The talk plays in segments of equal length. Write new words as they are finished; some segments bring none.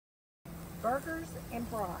burgers and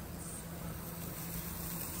brats.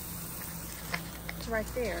 It's right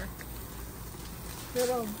there.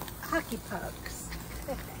 Little hockey pucks.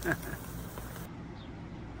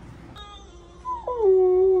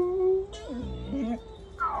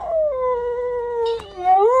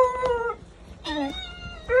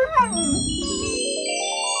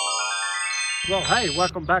 Well, hey,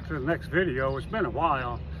 welcome back to the next video. It's been a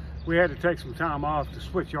while. We had to take some time off to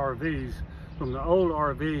switch RVs from the old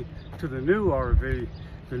RV to the new RV.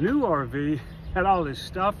 The new RV had all this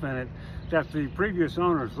stuff in it that the previous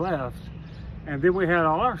owners left, and then we had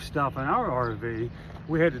all our stuff in our RV.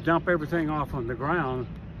 We had to dump everything off on the ground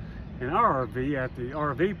in our RV at the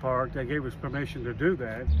RV park. They gave us permission to do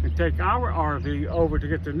that and take our RV over to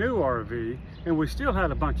get the new RV, and we still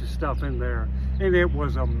had a bunch of stuff in there, and it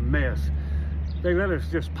was a mess. They let us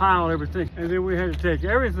just pile everything, and then we had to take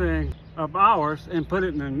everything of ours and put it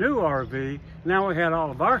in the new RV. Now we had all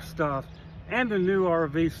of our stuff and the new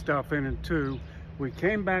RV stuff in it too. We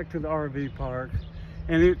came back to the RV park,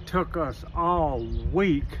 and it took us all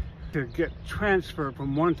week to get transferred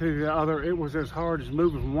from one to the other. It was as hard as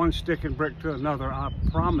moving from one stick and brick to another, I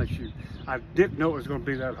promise you. I didn't know it was going to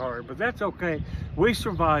be that hard, but that's okay. We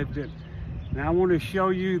survived it. Now I want to show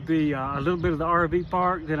you the a little bit of the RV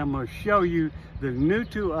park, then I'm going to show you the new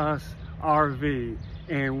to us RV,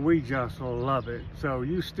 and we just love it. So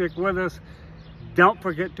you stick with us. Don't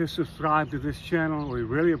forget to subscribe to this channel. We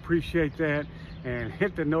really appreciate that, and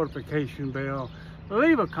hit the notification bell.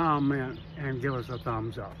 Leave a comment and give us a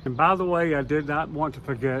thumbs up. And by the way, I did not want to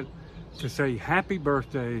forget to say happy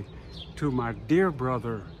birthday to my dear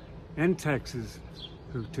brother in Texas,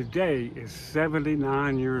 who today is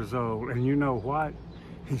 79 years old. And you know what?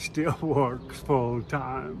 He still works full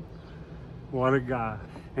time. What a guy.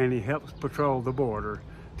 And he helps patrol the border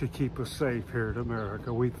to keep us safe here in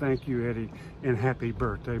America. We thank you, Eddie, and happy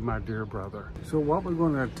birthday, my dear brother. So what we're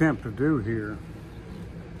going to attempt to do here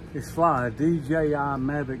is fly a DJI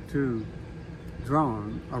Mavic 2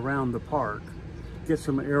 drone around the park. Get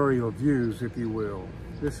some aerial views, if you will.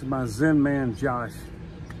 This is my Zen Man Josh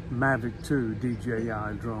Mavic 2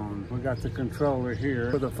 DJI drone. We got the controller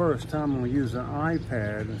here. For the first time, I'm going to use an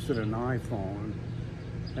iPad instead of an iPhone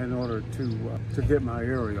in order to get my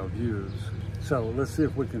aerial views. So let's see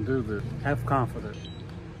if we can do this. Have confidence.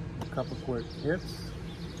 A couple quick hits.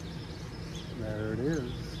 There it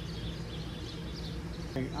is.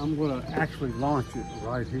 Okay, I'm going to actually launch it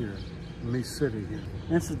right here. Me sitting here.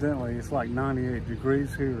 Incidentally, it's like 98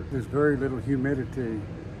 degrees here. There's very little humidity,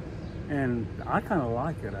 and I kind of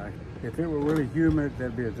like it. If it were really humid,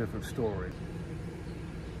 that'd be a different story.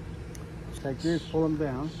 Take this, pull them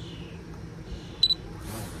down.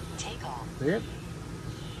 Take off. See it?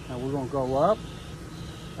 Now we're going to go up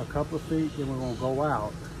a couple of feet, then we're going to go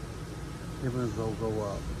out. Then we're going to go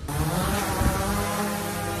up.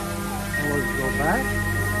 And let's go back.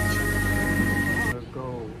 Let's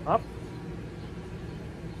go up.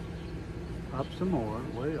 Up some more,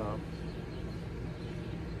 way up.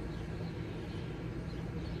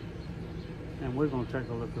 And we're going to take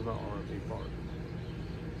a look at the RV park.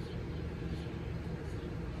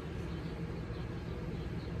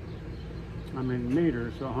 I mean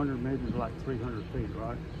meters, so 100 meters is like 300 feet,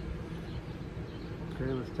 right?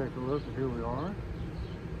 Okay, let's take a look. Here we are.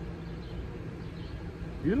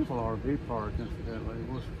 Beautiful RV park, incidentally.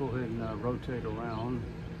 Let's go ahead and rotate around.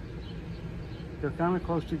 They're kind of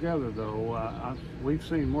close together, though. We've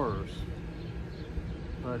seen worse,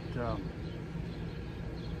 but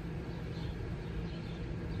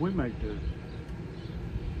we make do.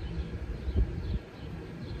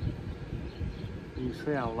 You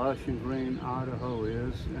see how lush and green Idaho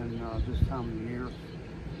is, and this time of year.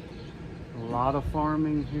 A lot of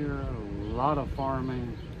farming here, a lot of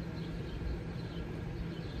farming.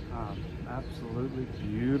 Absolutely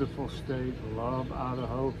beautiful state. Love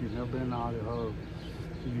Idaho. If you've never been to Idaho,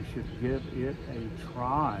 you should give it a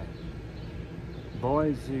try.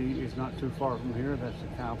 Boise is not too far from here. That's the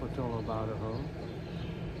capital of Idaho.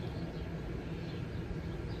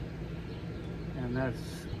 And that's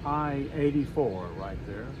I-84 right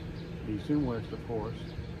there. East and west, of course.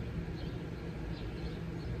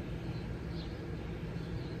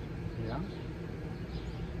 Yeah.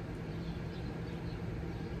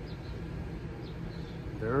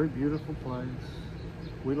 Very beautiful place.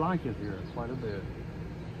 We like it here quite a bit.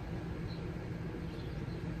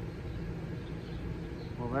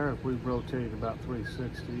 Well, there, if we rotate about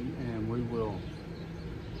 360, and we will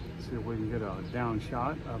see if we can get a down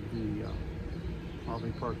shot of the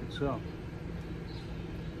RV park itself.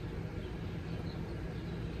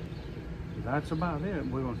 that's about it.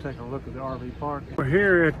 We're going to take a look at the RV park. We're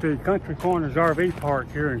here at the Country Corners RV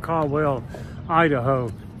Park here in Caldwell,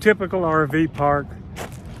 Idaho. Typical RV park.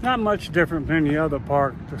 Not much different than any other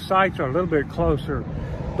park. The sites are a little bit closer,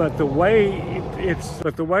 but the way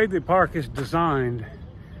the park is designed,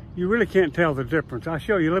 you really can't tell the difference. I'll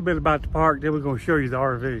show you a little bit about the park, then we're going to show you the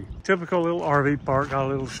RV. Typical little RV park, got a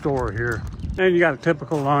little store here. And you got a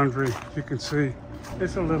typical laundry, you can see.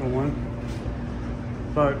 It's a little one,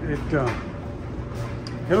 but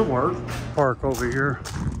it'll work. Park over here.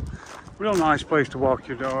 Real nice place to walk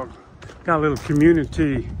your dog. Got a little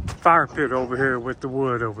community fire pit over here with the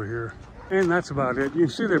wood over here. And that's about it. You can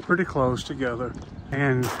see they're pretty close together.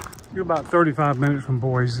 And you're about 35 minutes from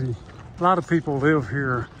Boise. A lot of people live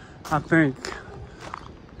here, I think,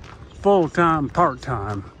 full-time,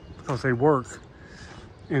 part-time, because they work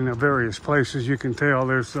in the various places. You can tell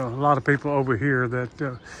there's a lot of people over here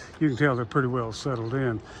that you can tell they're pretty well settled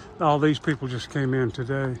in. All these people just came in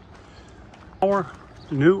today. Our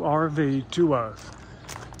new RV to us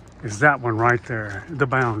is that one right there, the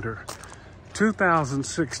Bounder.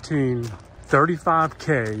 2016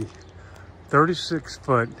 35K, 36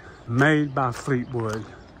 foot, made by Fleetwood.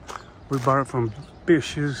 We bought it from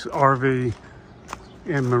Bish's RV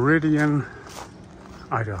in Meridian,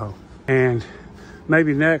 Idaho. And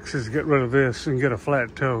maybe next is get rid of this and get a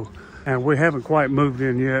flat toe. And we haven't quite moved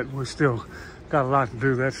in yet. We still got a lot to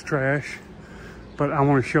do. That's trash. But I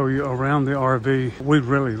want to show you around the RV. We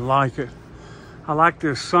really like it. I like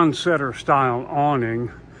this sunsetter style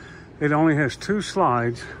awning. It only has 2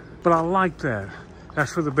 slides, but I like that.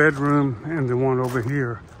 That's for the bedroom, and the one over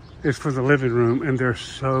here is for the living room, and they're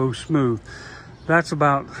so smooth. That's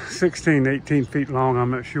about 16, 18 feet long, I'm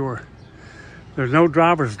not sure. There's no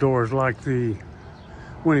driver's doors like the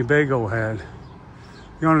Winnebago had.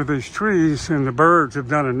 You're under these trees, and the birds have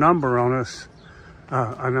done a number on us,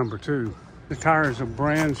 a number 2. The tires are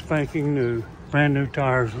brand spanking new, brand new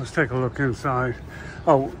tires. Let's take a look inside.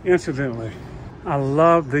 Oh, incidentally, I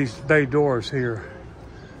love these bay doors here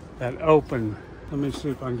that open. Let me see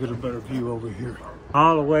if I can get a better view over here.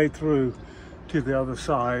 All the way through to the other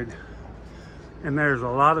side. And there's a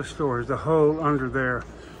lot of storage. The hole under there,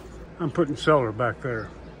 I'm putting solar back there.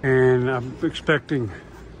 And I'm expecting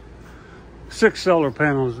 6 solar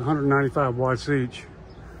panels, 195 watts each,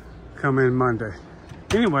 come in Monday.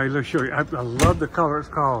 Anyway, let's show you. I love the color. It's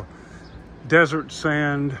called Desert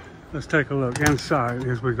Sand. Let's take a look inside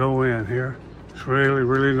as we go in here. It's really,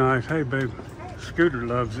 really nice. Hey, babe, Scooter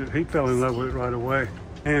loves it. He fell in love with it right away.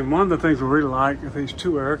 And one of the things we really like is these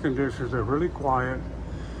 2 air conditioners. They're really quiet.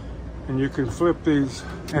 And you can flip these,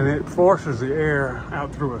 and it forces the air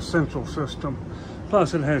out through a central system.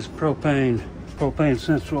 Plus, it has propane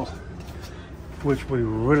central, which we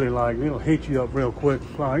really like. It'll heat you up real quick,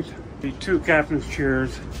 right? The 2 captain's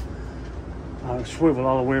chairs swivel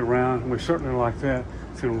all the way around. We certainly like that.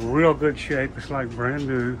 It's in real good shape. It's like brand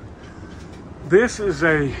new. This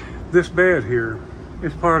bed here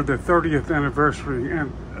is part of the 30th anniversary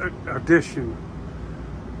edition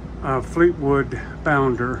of Fleetwood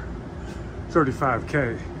Bounder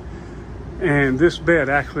 35K. And this bed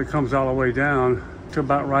actually comes all the way down to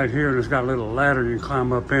about right here, and it's got a little ladder you can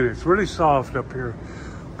climb up in. It's really soft up here.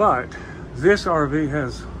 But this RV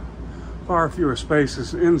has far fewer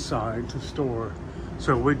spaces inside to store.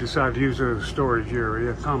 So we decided to use it as a storage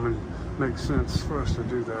area. Common makes sense for us to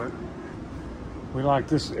do that. We like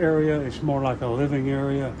this area. It's more like a living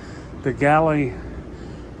area. The galley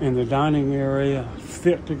and the dining area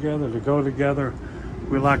fit together, to go together.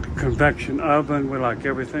 We like the convection oven. We like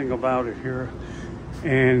everything about it here.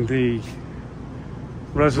 And the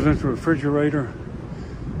residential refrigerator.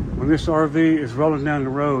 When this RV is rolling down the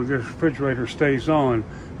road, this refrigerator stays on.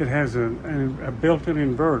 It has a built-in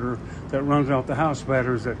inverter that runs off the house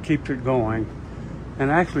batteries that keeps it going, and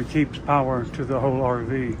actually keeps power to the whole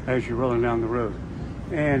RV as you're rolling down the road.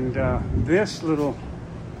 And this little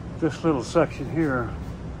section here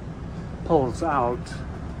pulls out.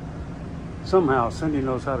 Somehow Cindy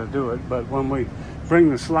knows how to do it, but when we bring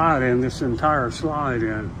the slide in, this entire slide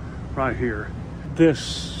in right here,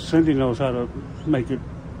 Cindy knows how to make it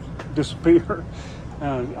disappear.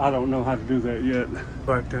 I don't know how to do that yet.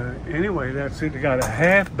 But anyway, that's it. You got a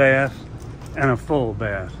half bath and a full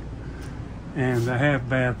bath. And the half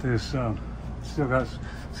bath is still got,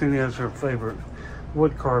 Cindy has her favorite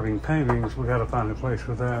wood carving paintings. We got to find a place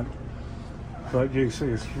for that. But you can see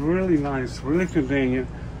it's really nice, really convenient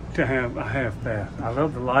to have a half bath. I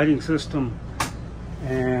love the lighting system.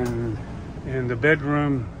 And in the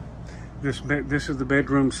bedroom, this is the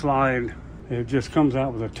bedroom slide. It just comes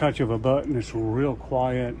out with a touch of a button. It's real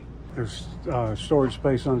quiet. There's storage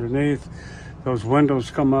space underneath. Those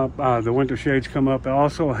windows come up, the window shades come up. I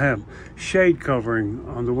also have shade covering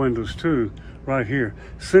on the windows too, right here.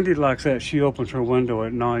 Cindy likes that. She opens her window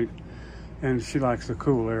at night and she likes the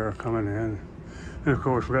cool air coming in. And of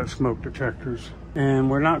course, we got smoke detectors.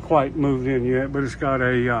 And we're not quite moved in yet, but it's got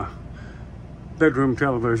a bedroom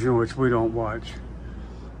television, which we don't watch.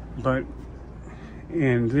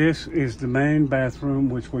 And this is the main bathroom,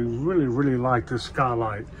 which we really like this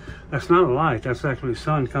skylight. That's not a light, that's actually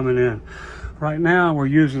sun coming in. Right now, we're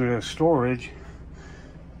using it as storage.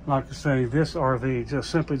 Like I say, this RV just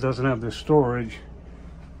simply doesn't have the storage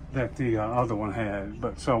that the other one had.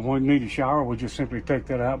 But so when we need a shower, we just simply take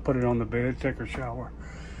that out, put it on the bed, take a shower.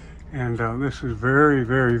 And this is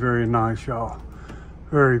very nice, y'all.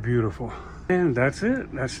 Very beautiful. And that's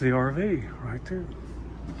it. That's the RV right there.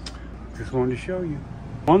 Just wanted to show you.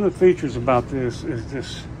 One of the features about this is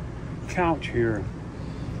this couch here.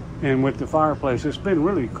 And with the fireplace, it's been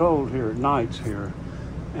really cold here at nights here.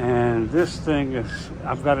 And this thing is,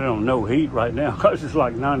 I've got it on no heat right now because it's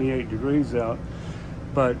like 98 degrees out.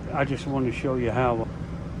 But I just wanted to show you how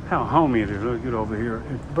homey it is. Look at over here.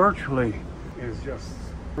 It virtually is just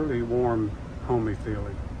really warm, homey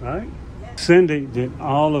feeling, right? Cindy did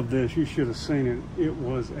all of this. You should have seen it. It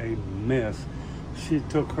was a mess. She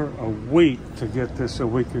took her a week to get this so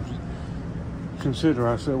we could consider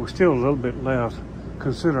ourselves, we're still a little bit left,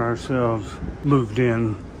 consider ourselves moved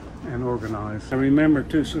in and organized. And remember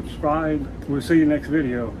to subscribe. We'll see you next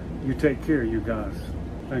video. You take care, you guys.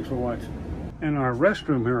 Thanks for watching. In our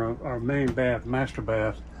restroom here, our main bath, master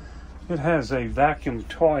bath, it has a vacuum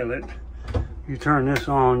toilet. You turn this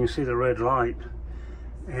on, you see the red light.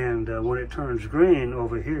 And when it turns green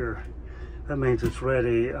over here, that means it's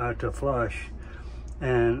ready to flush.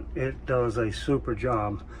 And it does a super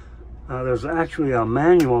job. There's actually a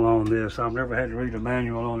manual on this. I've never had to read a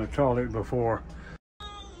manual on a toilet before.